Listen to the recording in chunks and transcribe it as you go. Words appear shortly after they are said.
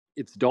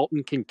It's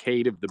Dalton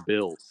Kincaid of the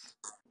Bills.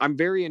 I'm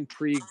very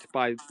intrigued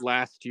by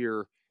last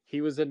year.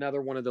 He was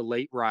another one of the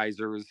late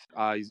risers.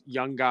 He's a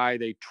young guy.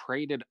 They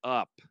traded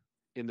up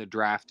in the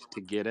draft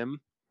to get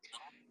him.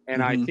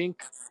 And I Mm-hmm.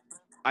 think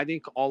I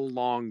think all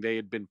along they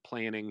had been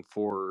planning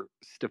for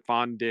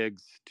Stephon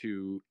Diggs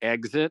to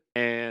exit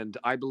and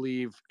I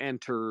believe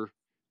enter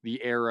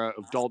the era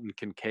of Dalton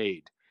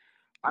Kincaid.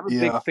 I'm a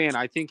big Yeah. fan.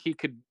 I think he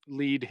could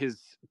lead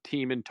his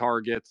team in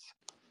targets.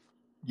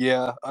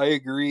 Yeah, I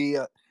agree.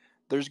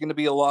 There's going to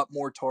be a lot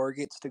more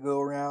targets to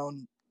go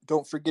around.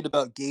 Don't forget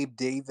about Gabe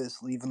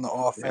Davis leaving the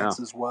Yeah. offense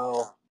as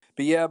well.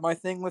 But yeah, my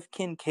thing with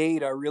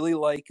Kincaid, I really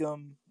like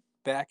him.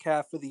 Back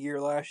half of the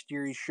year last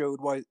year, he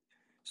showed why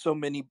so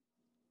many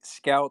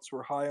scouts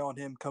were high on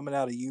him coming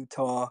out of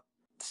Utah.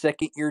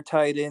 Second year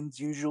tight ends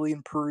usually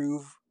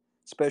improve,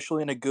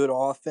 especially in a good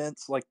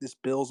offense like this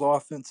Bills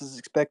offense is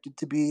expected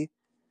to be.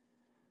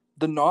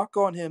 The knock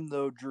on him,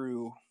 though,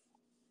 Drew,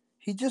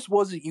 he just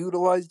wasn't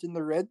utilized in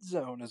the red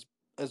zone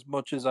as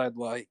much as I'd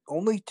like.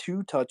 Only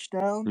 2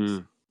 touchdowns.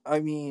 Mm. I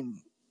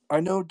mean, I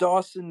know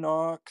Dawson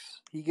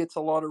Knox, he gets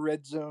a lot of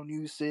red zone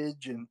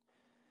usage, and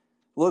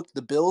look,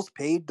 the Bills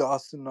paid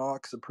Dawson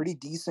Knox a pretty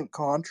decent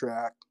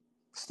contract.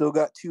 Still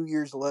got 2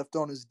 years left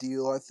on his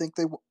deal. I think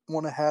they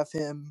want to have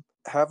him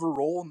have a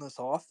role in this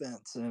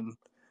offense, and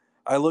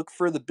I look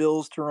for the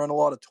Bills to run a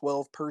lot of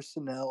 12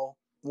 personnel,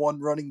 1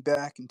 running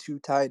back and 2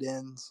 tight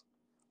ends.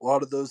 A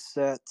lot of those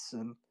sets,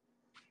 and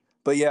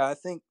but yeah, I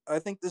think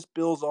this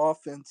Bills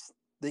offense,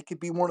 they could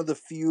be one of the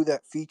few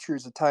that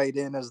features a tight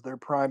end as their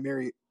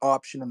primary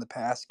option in the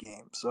pass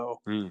game.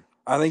 So Mm.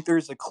 I think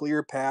there's a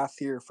clear path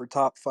here for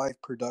top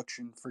 5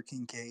 production for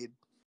Kincaid.